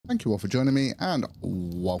Thank you all for joining me and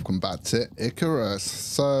welcome back to ICARUS.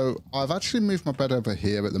 So I've actually moved my bed over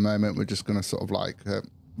here at the moment. We're just going to sort of like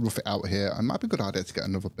rough it out here. It might be a good idea to get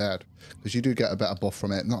another bed because you do get a better buff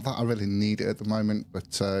from it. Not that I really need it at the moment,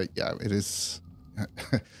 but yeah, it is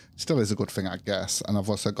still is a good thing, I guess. And I've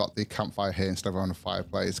also got the campfire here instead of on a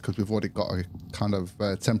fireplace because we've already got a kind of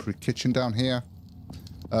temporary kitchen down here.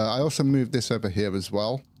 I also moved this over here as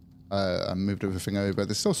well. I moved everything over.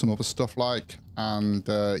 There's still some other stuff like, and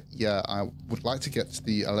yeah, I would like to get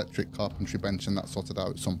the electric carpentry bench and that sorted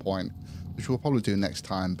out at some point, which we'll probably do next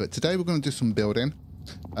time. But today we're going to do some building.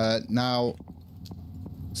 Now,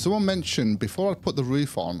 someone mentioned before I put the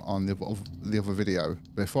roof on the other video,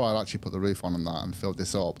 before I actually put the roof on that and filled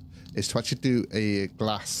this up, is to actually do a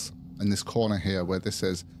glass in this corner here where this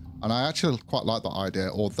is. And I actually quite like that idea,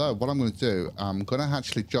 although what I'm going to do, I'm going to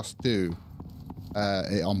actually just do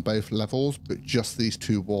it on both levels, but just these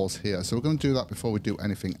two walls here. So we're going to do that before we do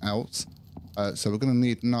anything else. So we're going to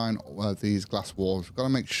need 9 of these glass walls. We've got to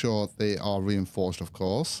make sure they are reinforced, of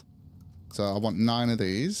course. So I want 9 of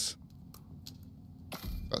these.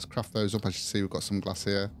 Let's craft those up. As you see, we've got some glass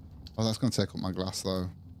here. Oh, that's going to take up my glass though.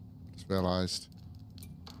 Just realised.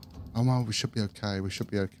 Oh well, we should be okay. We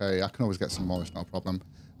should be okay. I can always get some more. It's not a problem.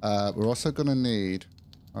 We're also going to need...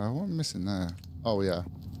 what am I missing there? Oh yeah.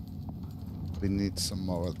 We need some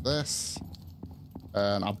more of this.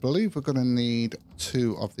 And I believe we're going to need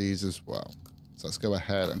 2 of these as well. So let's go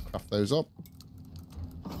ahead and craft those up.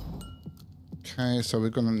 Okay, so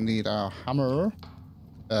we're going to need our hammer.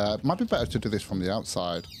 It might be better to do this from the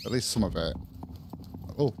outside. At least some of it.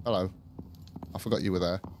 Oh, hello. I forgot you were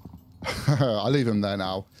there. I'll leave him there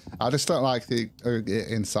now. I just don't like the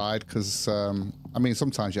inside because, I mean,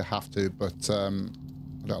 sometimes you have to, but I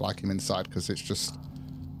don't like him inside because it's just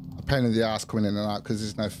a pain in the ass coming in and out because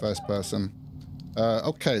there's no first person.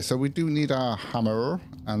 Okay, so we do need our hammer,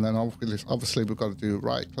 and then obviously we've got to do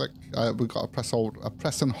right click. We've got to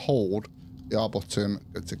press and hold the R button,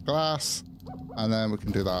 go to glass, and then we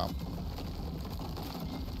can do that.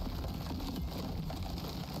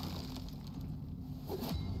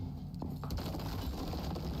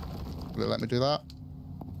 Will it let me do that?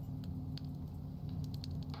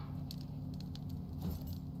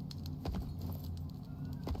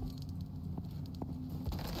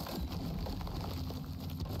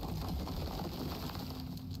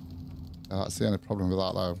 That's the only problem with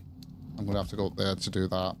that though. I'm going to have to go up there to do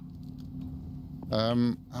that.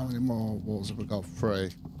 How many more walls have we got?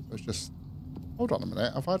 3. Let's just... Hold on a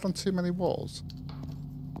minute. Have I done too many walls?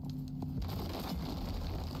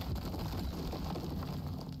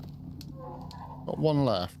 Got 1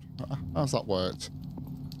 left. How's that worked?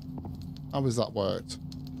 How has that worked?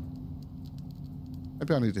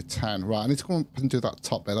 Maybe I needed 10. Right, I need to go up and do that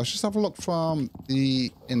top bit. Let's just have a look from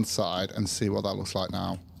the inside and see what that looks like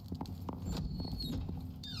now.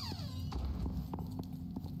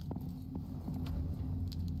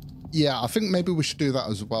 Yeah, I think maybe we should do that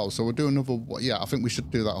as well. So we'll do another... Yeah, I think we should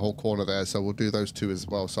do that whole corner there. So we'll do those 2 as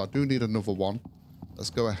well. So I do need another one. Let's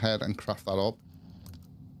go ahead and craft that up.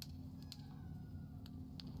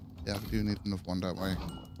 Yeah, we do need another one, don't we?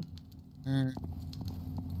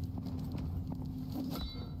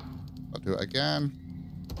 I'll do it again.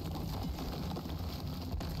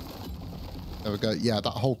 There we go. Yeah,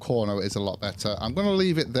 that whole corner is a lot better. I'm going to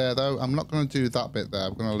leave it there, though. I'm not going to do that bit there.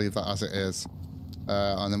 I'm going to leave that as it is.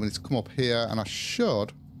 And then we need to come up here, and I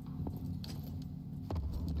should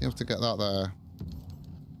be able to get that there.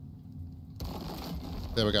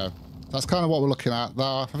 There we go. That's kind of what we're looking at.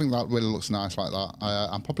 I think that really looks nice like that.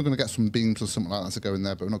 I'm probably going to get some beams or something like that to go in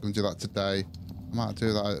there, but we're not going to do that today. I might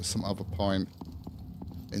do that at some other point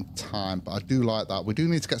in time, but I do like that. We do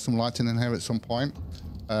need to get some lighting in here at some point.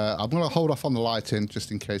 I'm going to hold off on the lighting just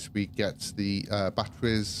in case we get the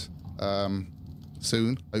batteries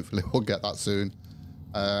soon. Hopefully we'll get that soon.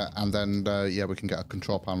 And then, yeah, we can get a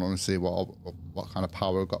control panel and see what kind of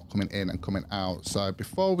power we've got coming in and coming out. So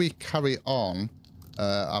before we carry on,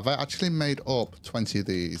 I've actually made up 20 of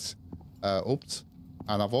these. Oops.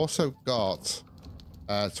 And I've also got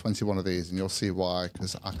 21 of these, and you'll see why.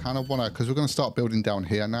 Because I kind of want to, because we're going to start building down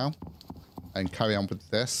here now and carry on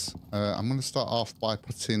with this. I'm going to start off by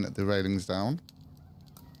putting the railings down.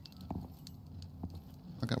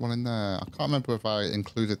 I'll get one in there. I can't remember if I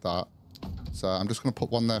included that. So I'm just going to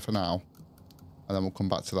put one there for now, and then we'll come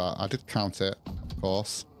back to that. I did count it, of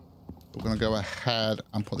course. We're going to go ahead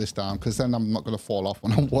and put this down, because then I'm not going to fall off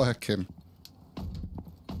when I'm working.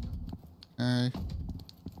 Okay.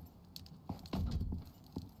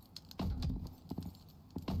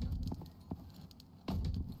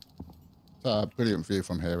 It's a brilliant view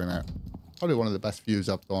from here, isn't it? Probably one of the best views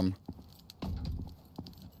I've done.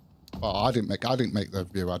 Well, I didn't make the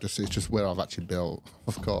view. It's just where I've actually built,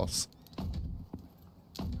 of course.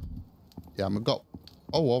 Yeah, and we've got.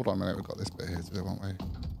 Oh, hold on a minute. We've got this bit here to do, haven't we?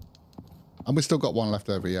 And we still got one left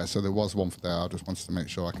over. Yeah, so there was one for there. I just wanted to make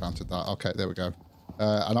sure I counted that. Okay, there we go.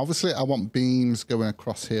 And obviously, I want beams going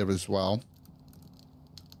across here as well,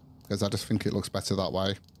 because I just think it looks better that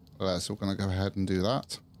way. So we're going to go ahead and do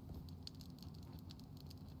that.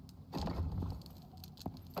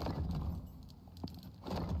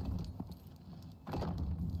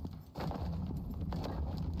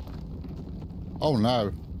 Oh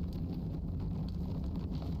no.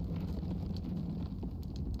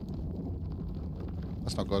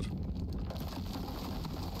 That's not good.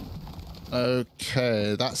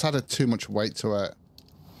 Okay, that's added too much weight to it.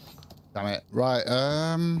 Damn it. Right,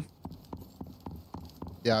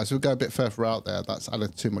 yeah, as we go a bit further out there, that's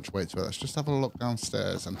added too much weight to it. Let's just have a look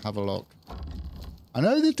downstairs and have a look. I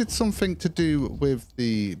know they did something to do with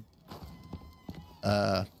the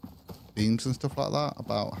beams and stuff like that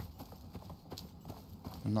about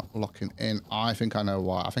not locking in. I think I know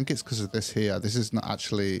why. I think it's because of this here. This is not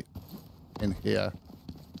actually in here.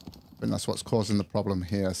 I think that's what's causing the problem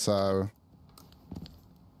here. So I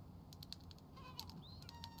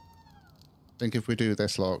think if we do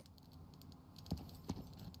this, look.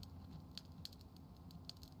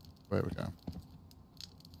 There we go.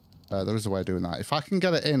 There is a way of doing that. If I can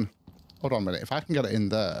get it in, hold on a minute. If I can get it in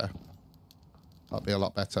there, that'd be a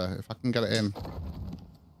lot better. If I can get it in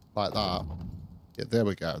like that. Yeah, there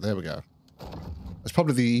we go. There we go. That's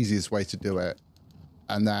probably the easiest way to do it.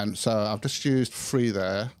 And then, so I've just used 3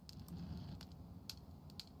 there.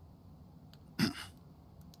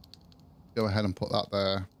 Go ahead and put that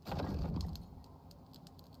there.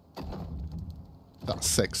 That's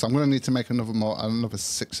 6. So I'm going to need to make another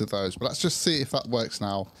 6 of those. But let's just see if that works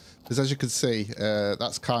now. Because as you can see,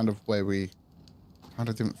 that's kind of where we kind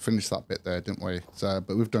of didn't finish that bit there, didn't we? So,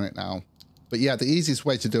 but we've done it now. But yeah, the easiest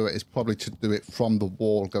way to do it is probably to do it from the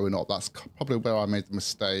wall going up. That's probably where I made the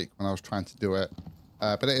mistake when I was trying to do it.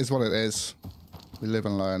 But it is what it is. We live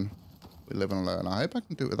and learn. We live and learn. I hope I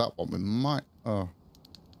can do it with that one. We might. Oh.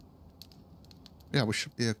 Yeah, we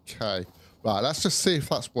should be okay. Right, let's just see if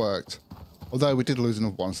that's worked. Although we did lose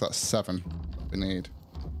another one, so that's 7 that we need.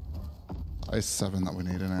 That is 7 that we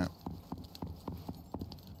need in it.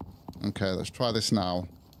 Okay, let's try this now.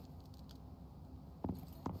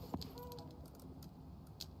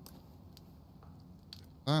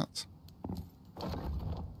 That.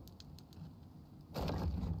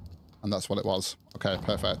 And that's what it was. Okay,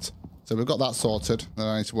 perfect. So we've got that sorted. Then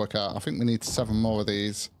I need to work out. I think we need 7 more of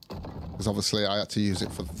these. Because obviously I had to use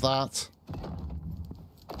it for that.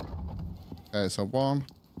 Okay, so 1,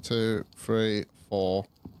 2, 3, 4,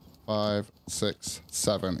 5, 6,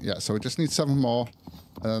 7. Yeah, so we just need 7 more.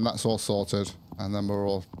 And then that's all sorted. And then we're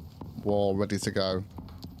all ready to go.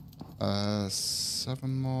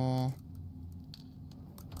 7 more.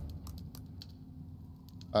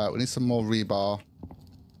 We need some more rebar.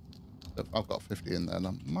 I've got 50 in there.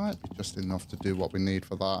 That might be just enough to do what we need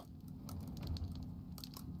for that.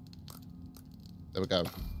 There we go.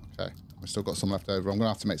 Okay. We've still got some left over. I'm going to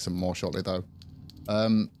have to make some more shortly, though.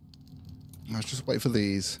 Let's just wait for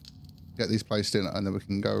these. Get these placed in, and then we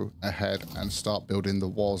can go ahead and start building the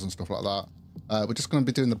walls and stuff like that. We're just going to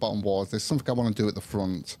be doing the bottom walls. There's something I want to do at the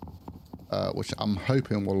front, which I'm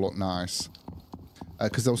hoping will look nice.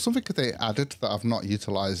 Because there was something that they added that I've not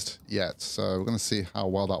utilized yet. So we're going to see how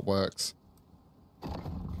well that works.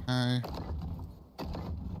 Okay.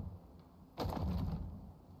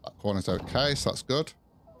 That corner's okay, so that's good.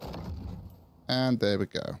 And there we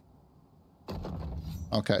go.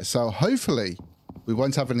 Okay, so hopefully we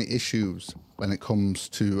won't have any issues when it comes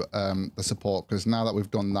to the support. Because now that we've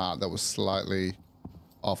done that, that was slightly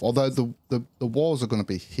off. Although the walls are going to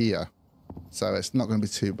be here. So it's not going to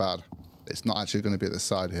be too bad. It's not actually going to be at the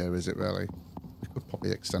side here, is it really? We could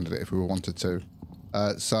probably extend it if we wanted to.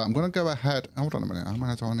 So I'm going to go ahead. Hold on a minute. How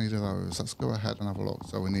many do I need of those? Let's go ahead and have a look.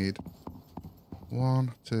 So we need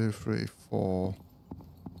 1, 2, 3, 4.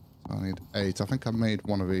 So I need 8. I think I made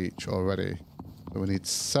 1 of each already. So we need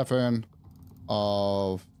 7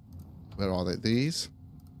 of... Where are they? These.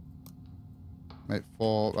 Make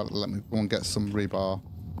 4. Let me go and get some rebar.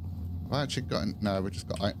 Have I actually got... No, we just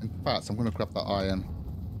got iron. In fact, I'm going to grab that iron.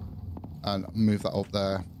 And move that up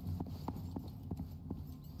there.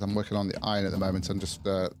 I'm working on the iron at the moment. I'm just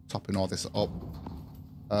topping all this up.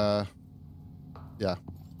 Yeah.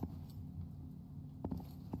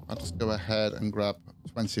 I'll just go ahead and grab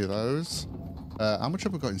 20 of those. How much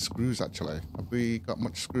have we got in screws, actually? Have we got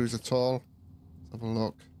much screws at all? Let's have a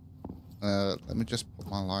look. Let me just put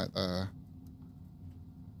my light there.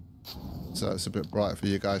 So it's a bit bright for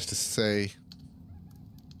you guys to see.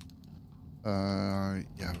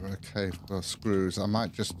 Yeah, we're okay for screws. I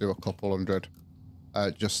might just do a couple hundred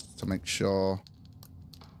just to make sure.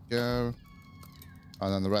 Go.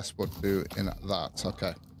 And then the rest would do in that.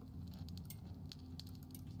 Okay.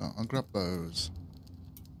 So I'll grab those.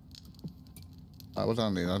 What did I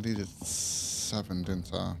need? I needed 7,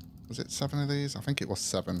 didn't I? Was it 7 of these? I think it was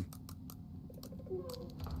 7.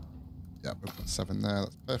 Yeah, we've got 7 there.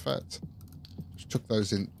 That's perfect. Just chuck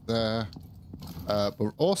those in there. But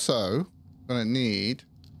we're also going to need...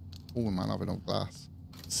 Oh, we might not have enough glass.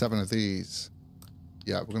 7 of these.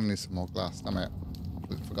 Yeah, we're going to need some more glass. Damn it.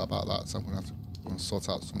 Completely forgot about that. So I'm going to have to go and sort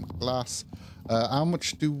out some glass. How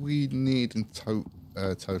much do we need in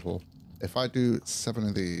total? If I do 7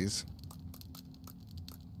 of these...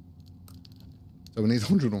 So we need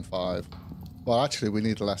 105. Well, actually, we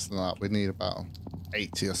need less than that. We need about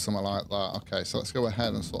 80 or something like that. Okay, so let's go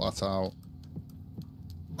ahead and sort that out.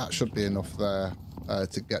 That should be enough there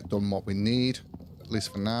to get done what we need, at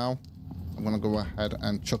least for now. I'm going to go ahead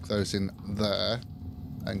and chuck those in there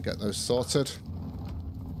and get those sorted.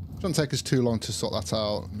 Shouldn't take us too long to sort that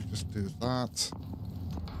out. Let me just do that.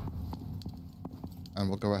 And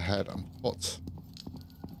we'll go ahead and put...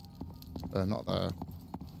 not there.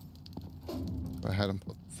 Go ahead and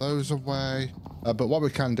put those away. But what we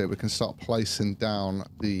can do, we can start placing down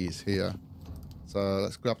these here. So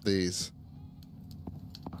let's grab these.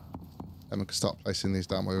 And we can start placing these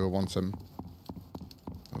down where we want them.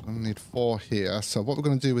 We're going to need 4 here. So what we're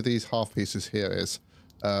going to do with these half pieces here is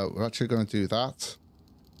we're actually going to do that.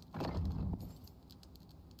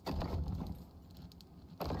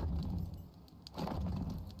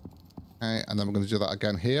 Okay, and then we're going to do that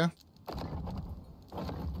again here.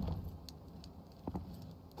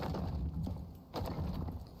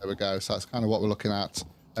 There we go. So that's kind of what we're looking at.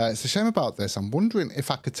 It's a shame about this. I'm wondering if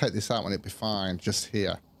I could take this out and it'd be fine just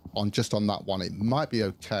here. Just on that one. It might be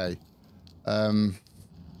okay. I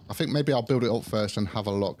think maybe I'll build it up first and have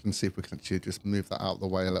a look and see if we can actually just move that out of the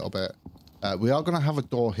way a little bit. We are going to have a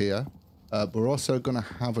door here. But we're also going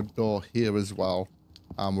to have a door here as well.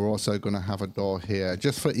 And we're also going to have a door here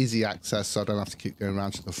just for easy access so I don't have to keep going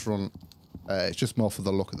around to the front. It's just more for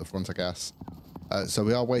the look at the front, I guess. So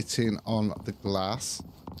we are waiting on the glass.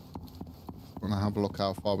 We're going to have a look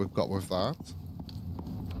how far we've got with that.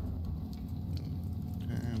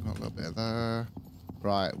 Okay, we've got a little bit there.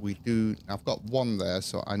 Right, we do... I've got 1 there,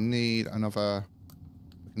 so I need another...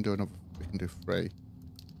 We can do another... We can do 3.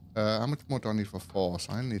 How much more do I need for 4?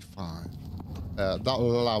 So I need 5. That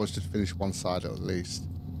will allow us to finish one side at least.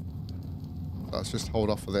 So let's just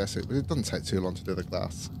hold off for this. It doesn't take too long to do the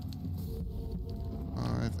glass.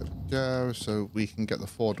 Alright, there we go. So we can get the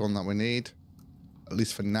 4 done that we need. At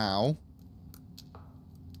least for now.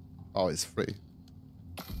 Oh, it's free.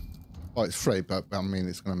 Oh, it's free, but I mean,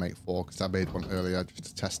 it's going to make 4 because I made one earlier just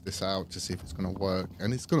to test this out to see if it's going to work.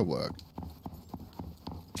 And it's going to work.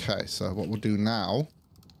 Okay, so what we'll do now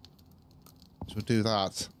is we'll do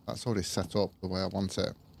that. That's already set up the way I want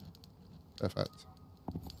it. Perfect.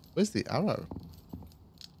 Where's the arrow?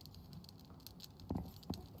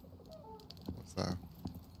 What's that?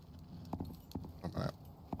 Hold on a minute.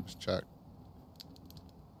 Just check.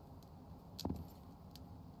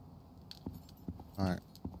 Alright.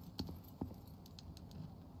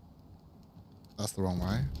 That's the wrong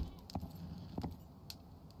way.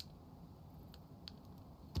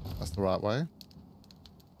 That's the right way.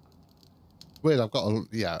 Weird, I've got a...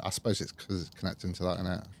 Yeah, I suppose it's because it's connecting to that,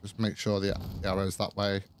 innit? Just make sure the arrow's that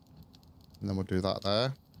way. And then we'll do that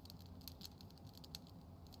there.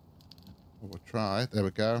 We'll try. There we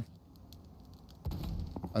go.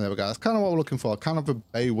 And there we go. That's kind of what we're looking for. Kind of a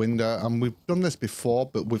bay window. And we've done this before,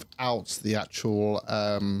 but without the actual...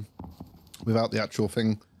 without the actual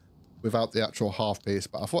thing. Without the actual half piece.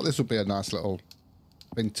 But I thought this would be a nice little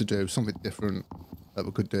thing to do. Something different that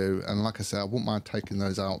we could do. And like I said, I wouldn't mind taking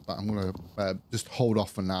those out. But I'm going to just hold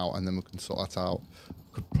off for now. And then we can sort that out.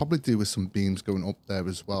 Could probably do with some beams going up there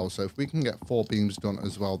as well. So if we can get 4 beams done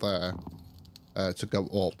as well there. To go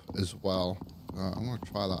up as well. I'm going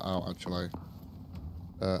to try that out actually.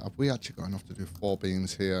 Have we actually got enough to do 4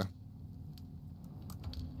 beams here?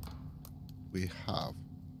 We have.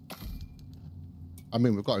 I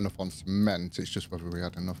mean, we've got enough on cement. It's just whether we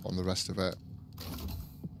had enough on the rest of it.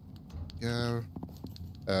 Yeah.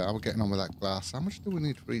 Are we getting on with that glass? How much do we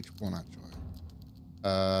need for each one, actually?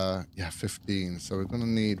 Yeah, 15. So we're going to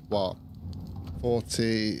need, what?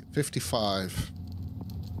 40, 55.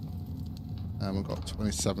 And we've got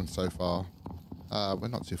 27 so far. We're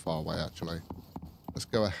not too far away, actually. Let's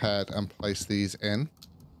go ahead and place these in.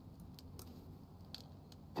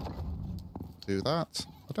 Do that.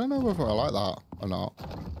 I don't know whether I like that or not.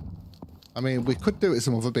 I mean, we could do it with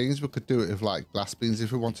some other beams. We could do it with like glass beams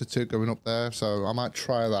if we wanted to going up there. So I might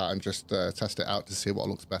try that and just test it out to see what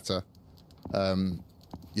looks better.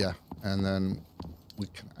 Yeah, and then we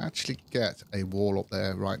can actually get a wall up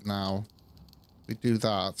there right now. We do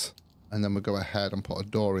that, and then we go ahead and put a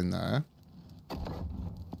door in there.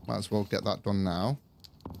 Might as well get that done now.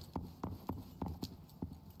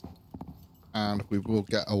 And we will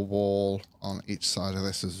get a wall on each side of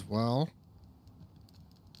this as well.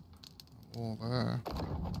 A wall there.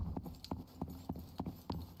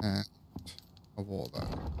 And a wall there.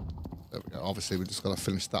 There we go. Obviously, we just got to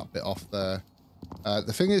finish that bit off there.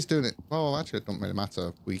 The thing is doing it... Well, actually, it doesn't really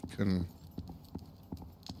matter. We can...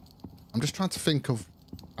 I'm just trying to think of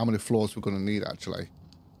how many floors we're going to need, actually.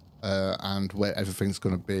 And where everything's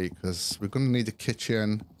going to be. Because we're going to need a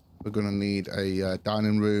kitchen. We're going to need a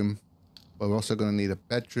dining room. But we're also going to need a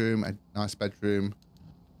bedroom, a nice bedroom.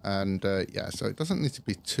 And yeah, so it doesn't need to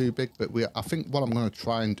be too big. But I think what I'm going to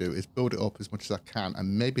try and do is build it up as much as I can.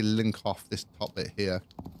 And maybe link off this top bit here.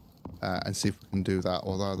 And see if we can do that.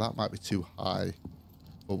 Although that might be too high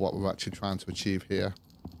for what we're actually trying to achieve here.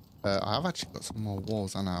 I have actually got some more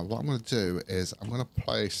walls. I know. What I'm going to do is I'm going to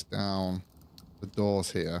place down the doors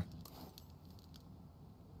here.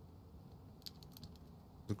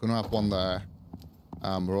 We're going to have one there.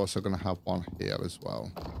 We're also going to have one here as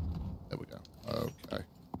well. There we go.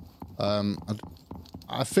 Okay.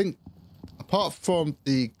 I think apart from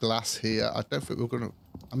the glass here, I don't think we're going to...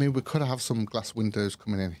 I mean, we could have some glass windows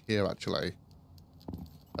coming in here, actually.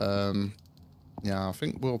 Yeah, I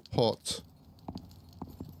think we'll put...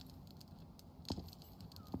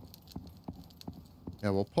 Yeah,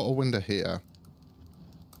 we'll put a window here.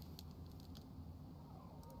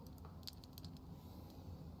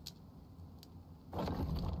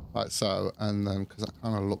 Like so, and then, because that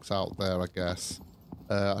kind of looks out there, I guess.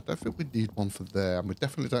 I don't think we need one for there, and we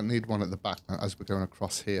definitely don't need one at the back as we're going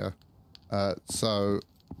across here. So...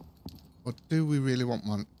 Or do we really want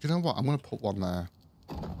one? Do you know what? I'm going to put one there.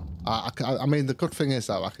 I mean, the good thing is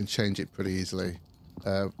that I can change it pretty easily.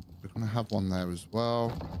 We're going to have one there as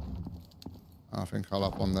well. I think I'll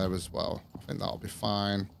have one there as well. I think that'll be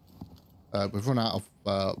fine. We've run out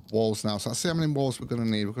of walls now. So let's see how many walls we're going to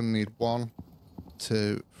need. We're going to need 1,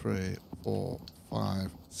 2, 3, 4,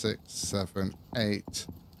 5, 6, 7, 8.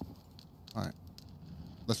 Right.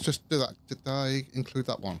 Let's just do that. Did I include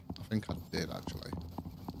that one? I think I did, actually.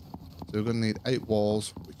 So we're going to need 8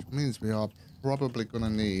 walls, which means we are probably going to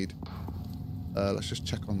need... let's just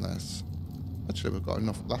check on this. Actually, we've got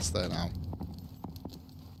enough glass there now.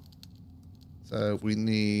 So we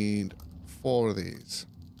need 4 of these.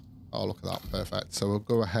 Oh, look at that. Perfect. So we'll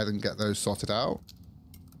go ahead and get those sorted out.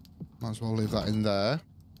 Might as well leave that in there.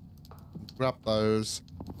 Grab those.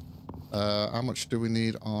 How much do we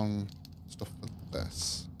need on stuff for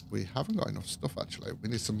this? We haven't got enough stuff, actually. We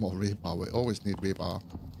need some more rebar. We always need rebar.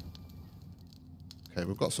 Okay,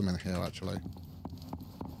 we've got some in here, actually. I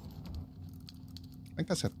think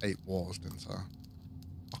I said 8 walls, didn't I?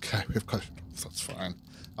 Okay, we've got enough. That's fine.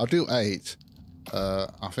 I'll do 8.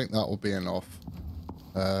 I think that will be enough.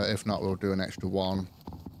 If not, we'll do an extra 1.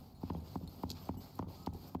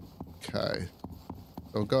 Okay.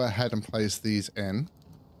 So we'll go ahead and place these in.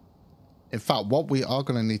 In fact, what we are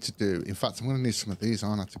going to need to do... In fact, I'm going to need some of these,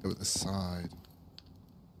 aren't I, to go at the side?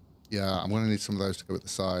 Yeah, I'm going to need some of those to go at the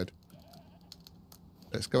side.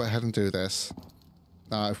 Let's go ahead and do this.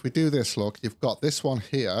 Now, if we do this, look, you've got this one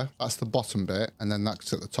here. That's the bottom bit, and then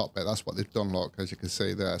that's at the top bit. That's what they've done, look, as you can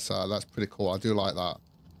see there. So that's pretty cool. I do like that.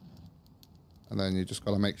 And then you just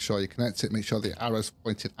got to make sure you connect it. Make sure the arrow's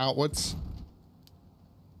pointed outwards.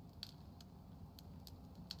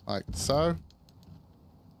 Like so.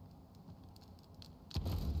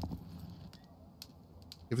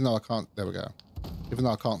 Even though I can't... There we go. Even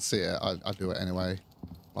though I can't see it, I do it anyway.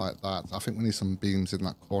 Like that. I think we need some beams in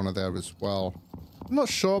that corner there as well. I'm not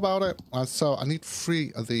sure about it. So I need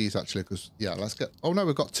 3 of these actually, because yeah, let's get... Oh no,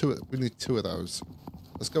 we've got 2. We need 2 of those.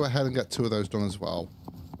 Let's go ahead and get 2 of those done as well,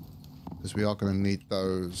 because we are going to need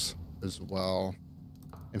those as well.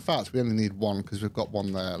 In fact, we only need 1 because we've got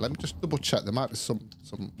 1 there. Let me just double check. There might be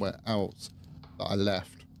somewhere else that I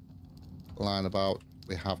left lying about.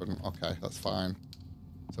 We haven't. Okay, that's fine.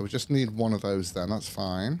 So we just need 1 of those then. That's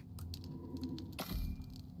fine.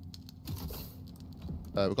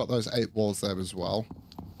 We've got those 8 walls there as well.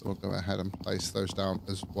 So we'll go ahead and place those down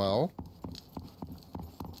as well.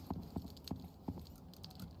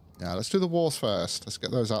 Yeah, let's do the walls first. Let's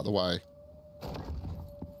get those out of the way.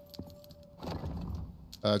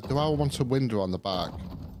 Do I want a window on the back?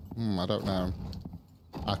 I don't know.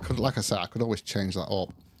 I could, like I said, I could always change that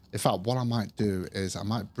up. In fact, what I might do is I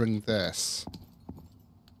might bring this.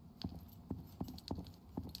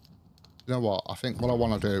 You know what? I think what I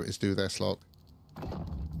want to do is do this, look.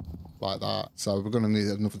 Like that. So we're going to need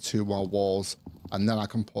another 2 more walls. And then I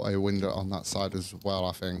can put a window on that side as well,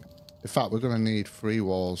 I think. In fact, we're going to need 3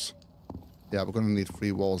 walls. Yeah, we're going to need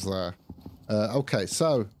 3 walls there. Okay,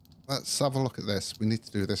 so let's have a look at this. We need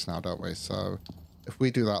to do this now, don't we? So if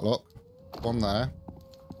we do that, look. 1 there.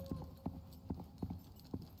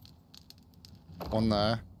 1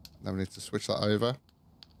 there. Then we need to switch that over.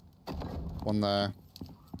 1 there.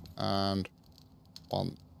 And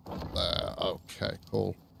 1 there. Okay,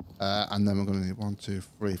 cool. And then we're going to need 1, 2,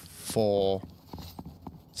 3, 4.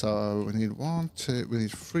 So we need 1, 2. We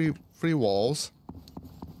need 3 walls.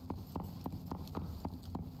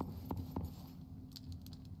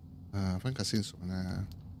 I think I seen something there.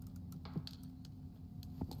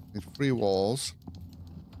 Need 3 walls.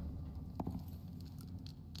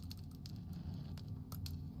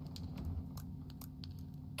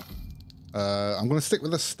 I'm going to stick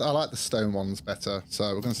with the... I like the stone ones better. So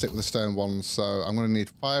we're going to stick with the stone ones. So I'm going to need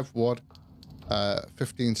 5 wood,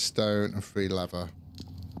 15 stone, and 3 leather.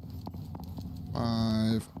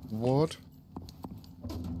 5 wood.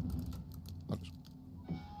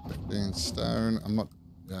 15 stone. I'm not...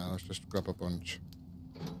 Yeah, let's just grab a bunch.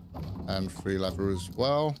 And 3 leather as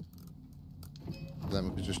well. And then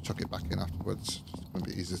we can just chuck it back in afterwards. It's going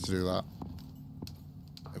to be easier to do that.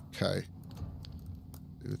 Okay.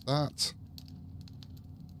 Do that.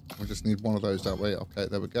 We just need 1 of those, don't we? Okay,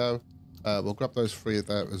 there we go. We'll grab those 3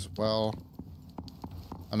 there as well.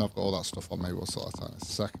 And I've got all that stuff on me. We'll sort that out in a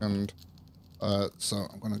second. So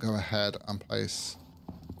I'm going to go ahead and place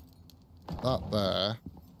that there.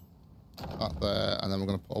 That there. And then we're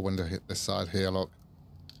going to put a window hit this side here, look.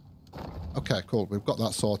 Okay, cool. We've got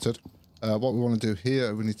that sorted. What we want to do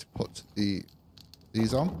here, we need to put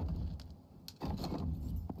these on.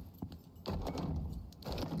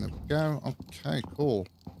 There we go. Okay, cool.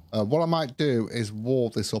 What I might do is wall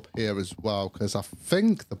this up here as well, because I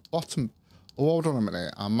think the bottom... Oh, hold on a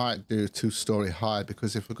minute. I might do 2-story high,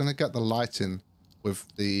 because if we're going to get the lighting with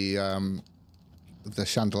the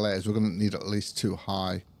chandeliers, we're going to need at least 2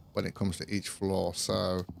 high when it comes to each floor,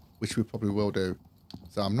 so which we probably will do.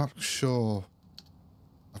 So I'm not sure.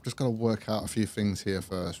 I've just got to work out a few things here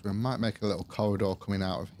first. We might make a little corridor coming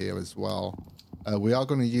out of here as well. We are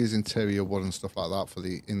going to use interior wood and stuff like that for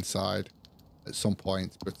the inside at some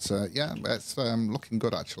point. But yeah, it's looking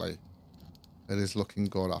good, actually. It is looking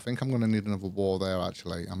good. I think I'm going to need another wall there,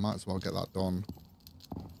 actually. I might as well get that done.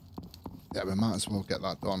 Yeah, we might as well get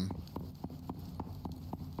that done.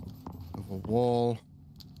 Another wall.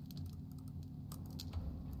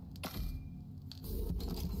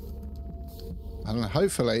 And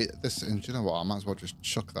hopefully this, and do you know what, I might as well just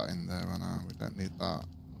chuck that in there right now. We don't need that.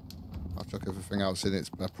 I'll chuck everything else in its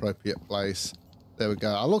appropriate place. There we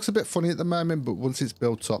go. It looks a bit funny at the moment, but once it's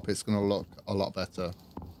built up, it's going to look a lot better.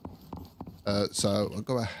 So we'll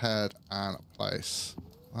go ahead and place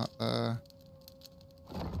that there.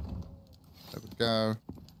 There we go.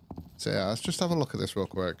 So yeah, let's just have a look at this real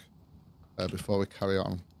quick before we carry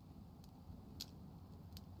on.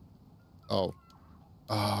 Oh.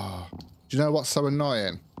 Ah. Oh. Do you know what's so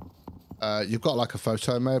annoying? You've got like a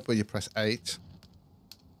photo mode where you press 8.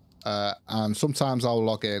 And sometimes I'll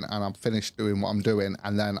log in and I'm finished doing what I'm doing,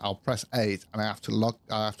 and then I'll press 8 and I have to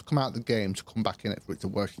come out of the game to come back in it for it to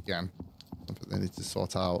work again. Something they need to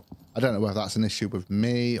sort out. I don't know whether that's an issue with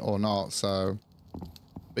me or not, so...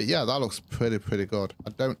 But yeah, that looks pretty good.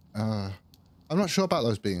 I'm not sure about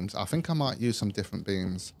those beams. I think I might use some different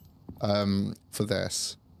beams for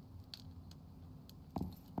this.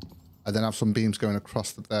 And then have some beams going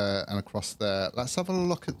across there and across there. Let's have a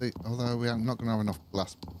look at the... Although we are not going to have enough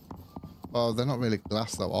glass. Well, they're not really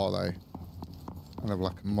glass though, are they? Kind of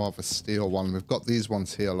like more of a steel one. We've got these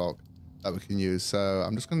ones here, look, that we can use. So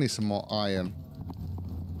I'm just going to need some more iron.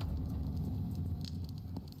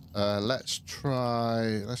 Let's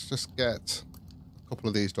just get a couple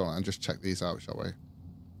of these done and just check these out, shall we?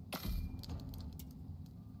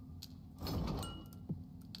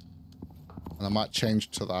 And I might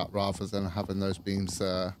change to that rather than having those beams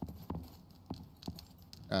there.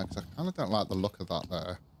 Yeah, because I kind of don't like the look of that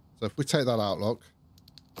there. So if we take that out, look.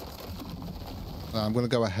 I'm going to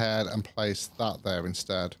go ahead and place that there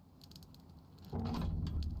instead.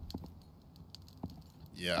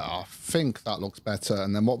 Yeah, I think that looks better.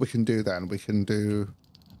 And then what we can do then, we can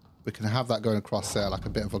have that going across there like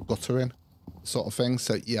a bit of a guttering sort of thing.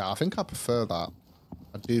 So yeah, I think I prefer that.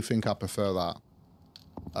 I do think I prefer that.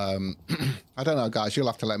 I don't know, guys. You'll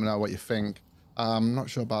have to let me know what you think. I'm not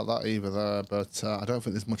sure about that either there, but I don't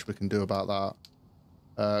think there's much we can do about that.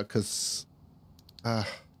 Because, yeah,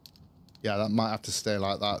 that might have to stay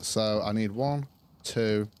like that. So I need 1,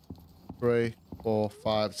 2, 3, 4,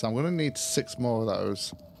 5. So I'm going to need 6 more of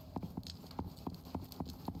those.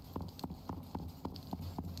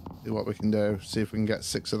 See what we can do. See if we can get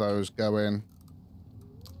 6 of those going.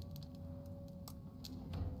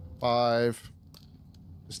 5.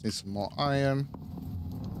 Just need some more iron.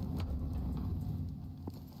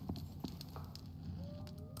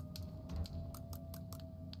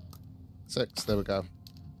 6. There we go.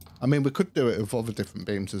 I mean, we could do it with other different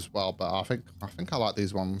beams as well, but I think I like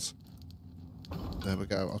these ones. There we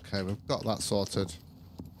go. Okay, we've got that sorted.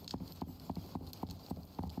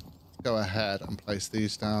 Go ahead and place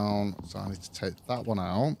these down. So I need to take that one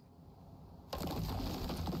out.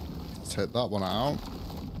 Take that one out.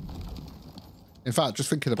 In fact, just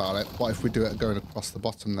thinking about it, what if we do it going across the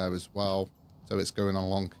bottom there as well? So it's going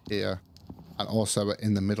along here and also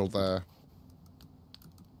in the middle there.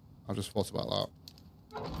 I just thought about that.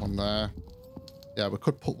 One there. Yeah, we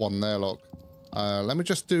could put one there, look. Let me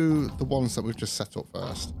just do the ones that we've just set up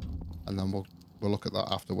first. And then we'll look at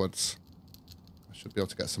that afterwards. I should be able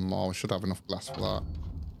to get some more. We should have enough glass for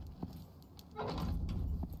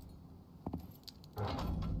that.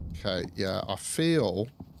 Okay, yeah, I feel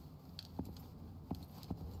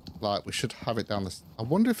like we should have it down this. I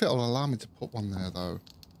wonder if it'll allow me to put one there, though.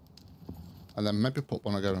 And then maybe put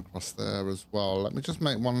one going across there as well. Let me just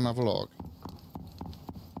make one and have a look.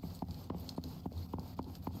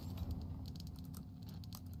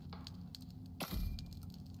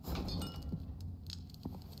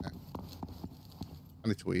 Okay. I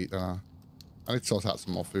need to eat, I need to sort out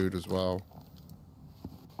some more food as well.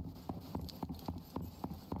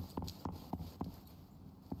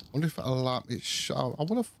 I wonder if it'll allow me. I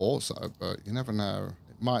would have thought so, but you never know.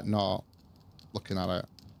 It might not, looking at it.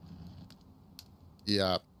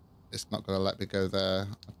 Yeah, it's not going to let me go there.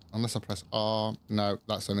 Unless I press R. No,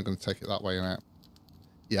 that's only going to take it that way, innit?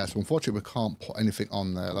 Yeah, so unfortunately we can't put anything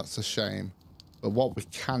on there. That's a shame. But what we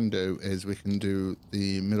can do is we can do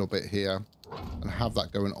the middle bit here and have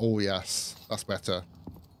that going. Oh, yes, that's better.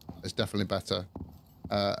 It's definitely better.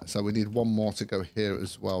 So we need one more to go here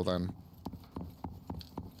as well then.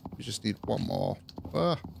 We just need one more.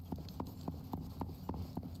 Ah.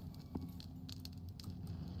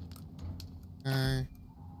 Okay.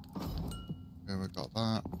 There we got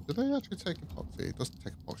that. Did they actually take epoxy? It doesn't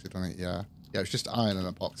take epoxy, doesn't it? Yeah. Yeah, it's just iron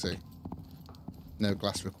and epoxy. No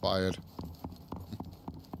glass required.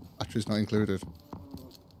 Battery's not included.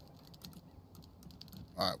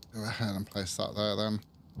 Alright, go ahead and place that there then.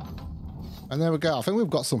 And there we go. I think we've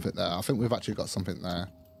got something there. I think we've actually got something there.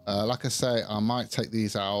 Like I say, I might take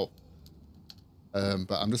these out.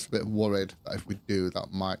 But I'm just a bit worried that if we do,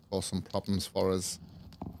 that might cause some problems for us.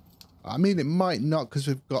 I mean, it might not because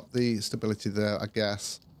we've got the stability there, I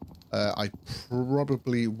guess. I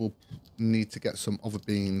probably will need to get some other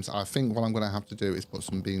beams. I think what I'm going to have to do is put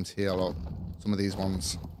some beams here, look. Some of these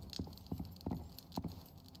ones.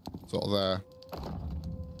 Sort of there.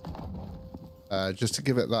 Just to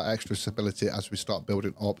give it that extra stability as we start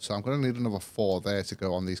building up. So I'm going to need another 4 there to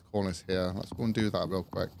go on these corners here. Let's go and do that real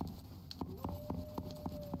quick.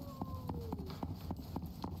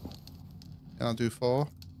 Can I do 4?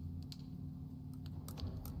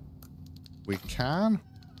 We can.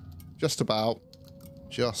 Just about.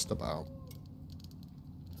 Just about.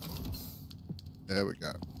 There we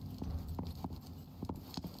go.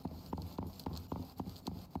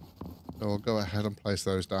 So we'll go ahead and place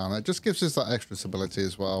those down. It just gives us that extra stability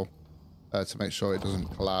as well to make sure it doesn't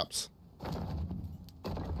collapse.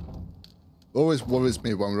 Always worries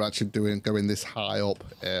me when we're actually going this high up,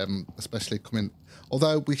 especially coming.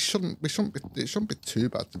 Although it shouldn't be too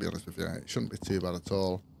bad, to be honest with you. It shouldn't be too bad at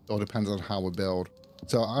all. It all depends on how we build.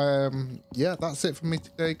 So yeah, that's it from me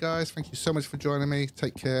today, guys. Thank you so much for joining me.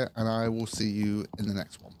 Take care, and I will see you in the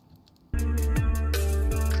next one.